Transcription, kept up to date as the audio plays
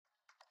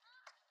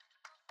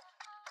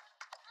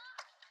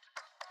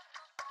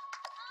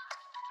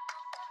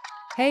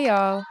Hey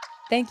y'all,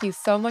 thank you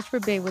so much for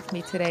being with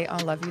me today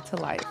on Love You to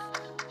Life.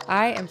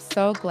 I am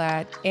so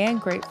glad and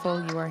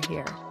grateful you are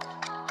here.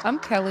 I'm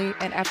Kelly,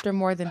 and after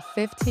more than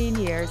 15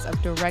 years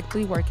of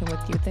directly working with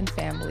youth and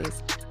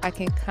families, I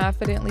can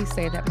confidently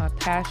say that my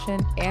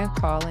passion and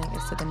calling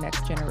is to the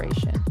next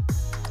generation.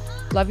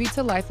 Love You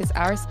to Life is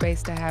our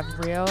space to have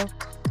real,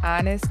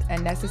 honest,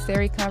 and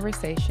necessary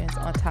conversations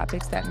on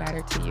topics that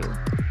matter to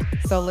you.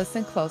 So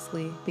listen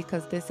closely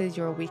because this is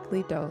your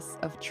weekly dose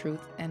of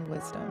truth and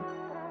wisdom.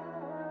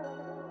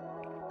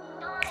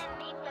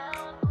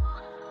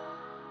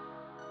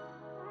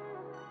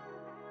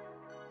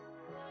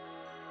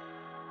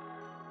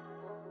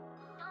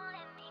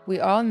 We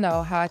all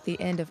know how at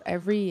the end of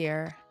every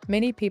year,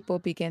 many people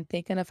begin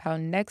thinking of how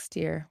next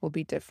year will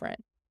be different.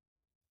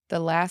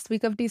 The last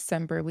week of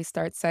December, we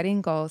start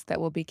setting goals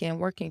that we'll begin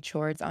working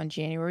towards on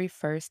January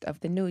 1st of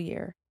the new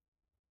year.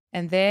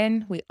 And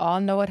then we all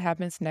know what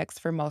happens next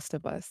for most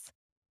of us.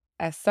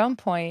 At some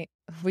point,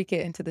 we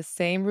get into the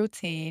same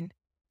routine,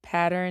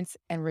 patterns,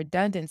 and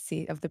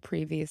redundancy of the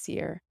previous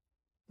year,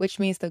 which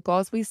means the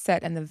goals we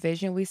set and the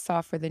vision we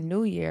saw for the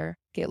new year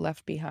get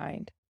left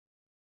behind.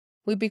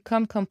 We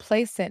become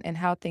complacent in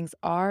how things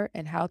are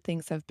and how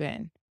things have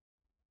been.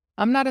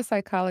 I'm not a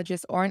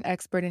psychologist or an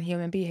expert in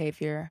human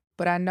behavior,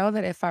 but I know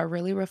that if I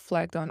really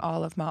reflect on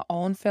all of my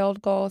own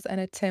failed goals and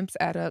attempts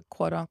at a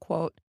quote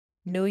unquote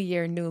new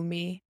year, new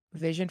me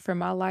vision for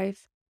my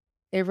life,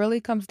 it really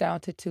comes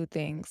down to two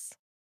things.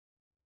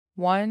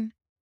 One,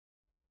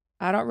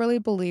 I don't really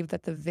believe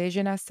that the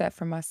vision I set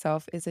for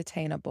myself is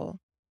attainable.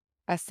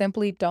 I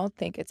simply don't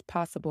think it's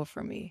possible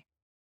for me.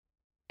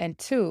 And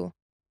two,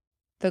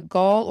 the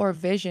goal or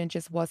vision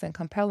just wasn't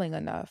compelling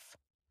enough.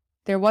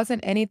 There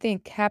wasn't anything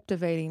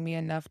captivating me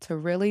enough to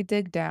really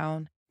dig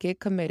down, get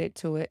committed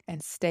to it,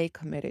 and stay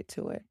committed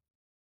to it.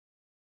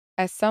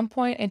 At some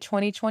point in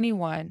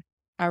 2021,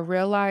 I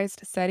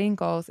realized setting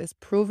goals is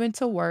proven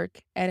to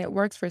work and it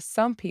works for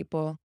some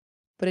people,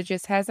 but it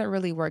just hasn't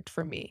really worked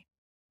for me.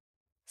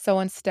 So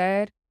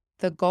instead,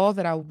 the goal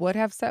that I would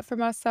have set for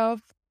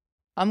myself,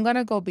 I'm going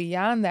to go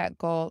beyond that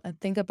goal and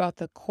think about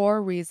the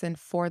core reason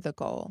for the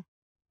goal.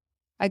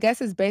 I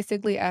guess it's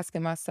basically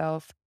asking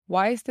myself,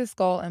 why is this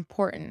goal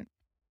important?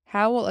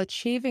 How will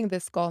achieving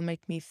this goal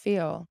make me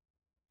feel?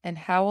 And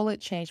how will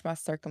it change my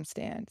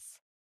circumstance?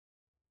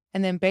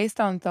 And then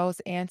based on those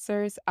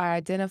answers, I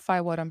identify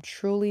what I'm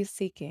truly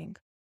seeking.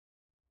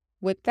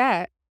 With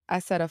that, I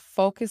set a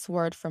focus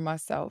word for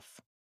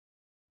myself.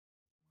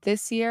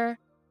 This year,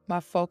 my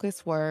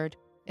focus word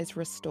is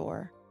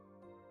restore.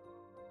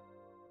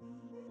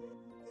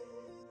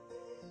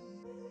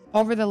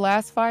 Over the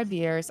last 5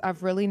 years,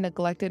 I've really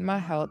neglected my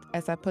health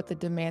as I put the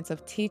demands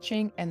of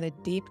teaching and the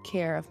deep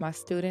care of my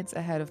students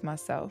ahead of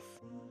myself.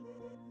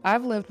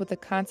 I've lived with the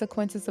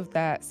consequences of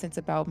that since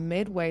about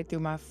midway through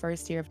my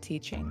first year of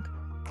teaching.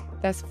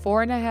 That's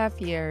 4.5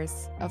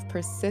 years of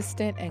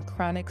persistent and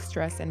chronic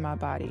stress in my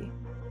body.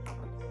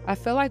 I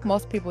feel like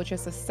most people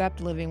just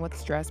accept living with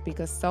stress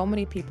because so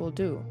many people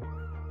do.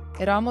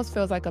 It almost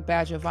feels like a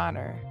badge of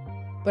honor.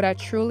 But I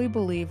truly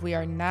believe we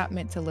are not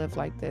meant to live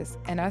like this,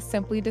 and I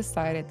simply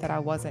decided that I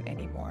wasn't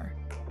anymore.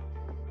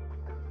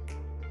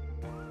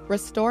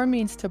 Restore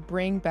means to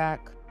bring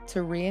back,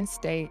 to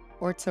reinstate,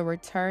 or to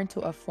return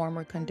to a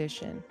former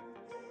condition.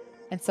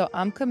 And so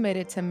I'm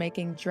committed to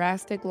making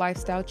drastic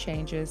lifestyle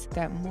changes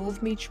that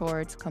move me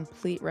towards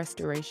complete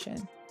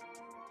restoration.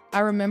 I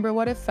remember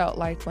what it felt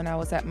like when I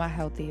was at my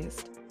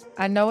healthiest.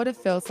 I know what it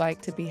feels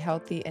like to be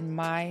healthy in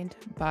mind,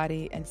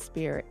 body, and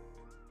spirit.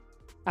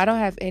 I don't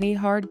have any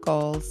hard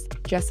goals,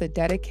 just a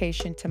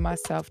dedication to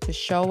myself to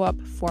show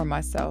up for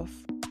myself.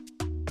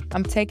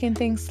 I'm taking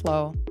things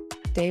slow,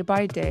 day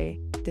by day,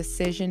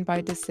 decision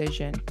by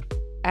decision,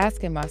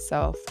 asking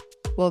myself,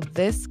 will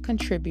this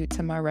contribute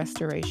to my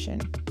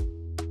restoration?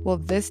 Will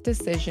this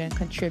decision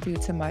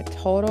contribute to my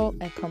total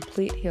and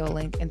complete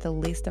healing in the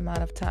least amount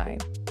of time?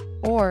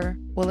 Or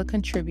will it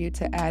contribute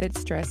to added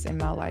stress in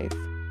my life?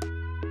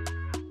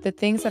 The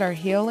things that are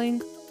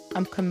healing,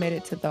 I'm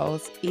committed to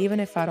those, even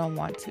if I don't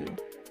want to.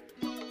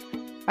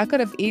 I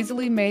could have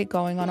easily made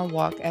going on a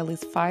walk at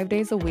least 5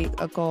 days a week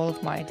a goal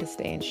of mine to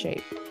stay in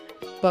shape.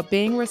 But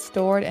being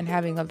restored and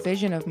having a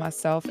vision of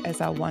myself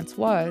as I once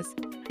was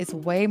is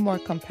way more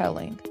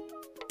compelling.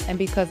 And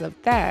because of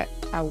that,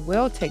 I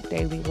will take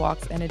daily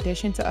walks in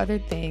addition to other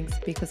things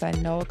because I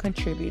know it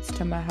contributes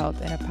to my health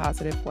in a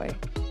positive way.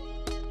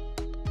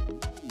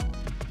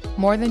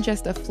 More than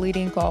just a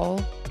fleeting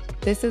goal,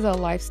 this is a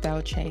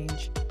lifestyle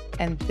change.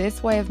 And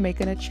this way of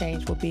making a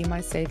change will be my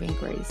saving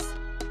grace.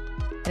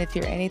 And if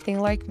you're anything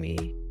like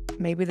me,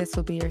 maybe this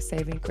will be your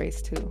saving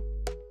grace too.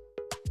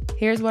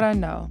 Here's what I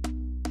know.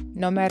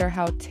 No matter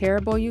how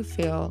terrible you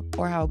feel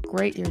or how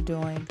great you're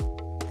doing,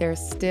 there's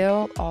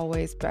still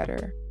always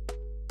better.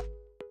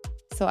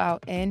 So I'll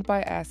end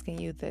by asking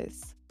you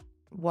this.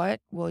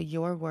 What will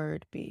your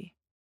word be?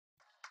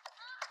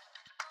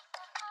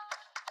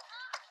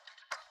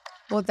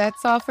 Well,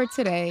 that's all for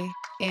today.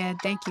 And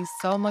thank you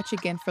so much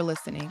again for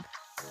listening.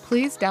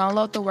 Please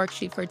download the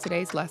worksheet for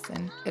today's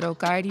lesson. It'll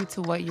guide you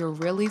to what you're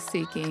really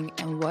seeking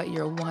and what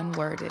your one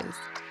word is.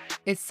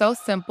 It's so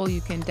simple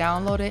you can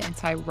download it and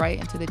type right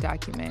into the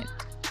document.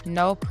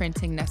 No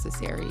printing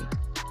necessary.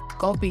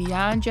 Go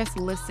beyond just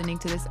listening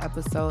to this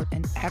episode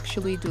and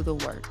actually do the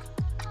work.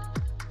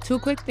 Two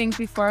quick things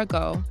before I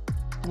go.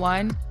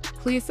 One,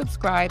 please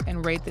subscribe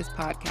and rate this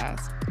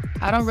podcast.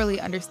 I don't really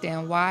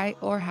understand why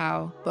or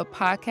how, but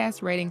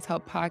podcast ratings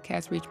help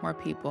podcasts reach more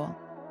people.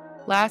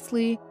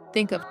 Lastly,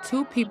 think of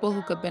 2 people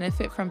who could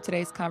benefit from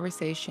today's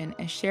conversation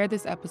and share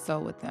this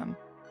episode with them.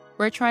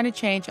 We're trying to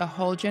change a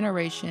whole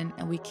generation,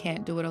 and we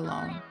can't do it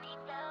alone.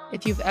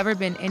 If you've ever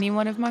been any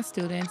one of my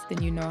students,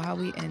 then you know how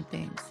we end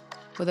things.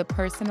 With a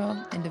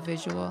personal,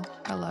 individual,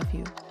 I love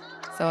you.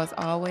 So as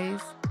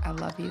always, I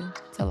love you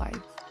to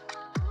life.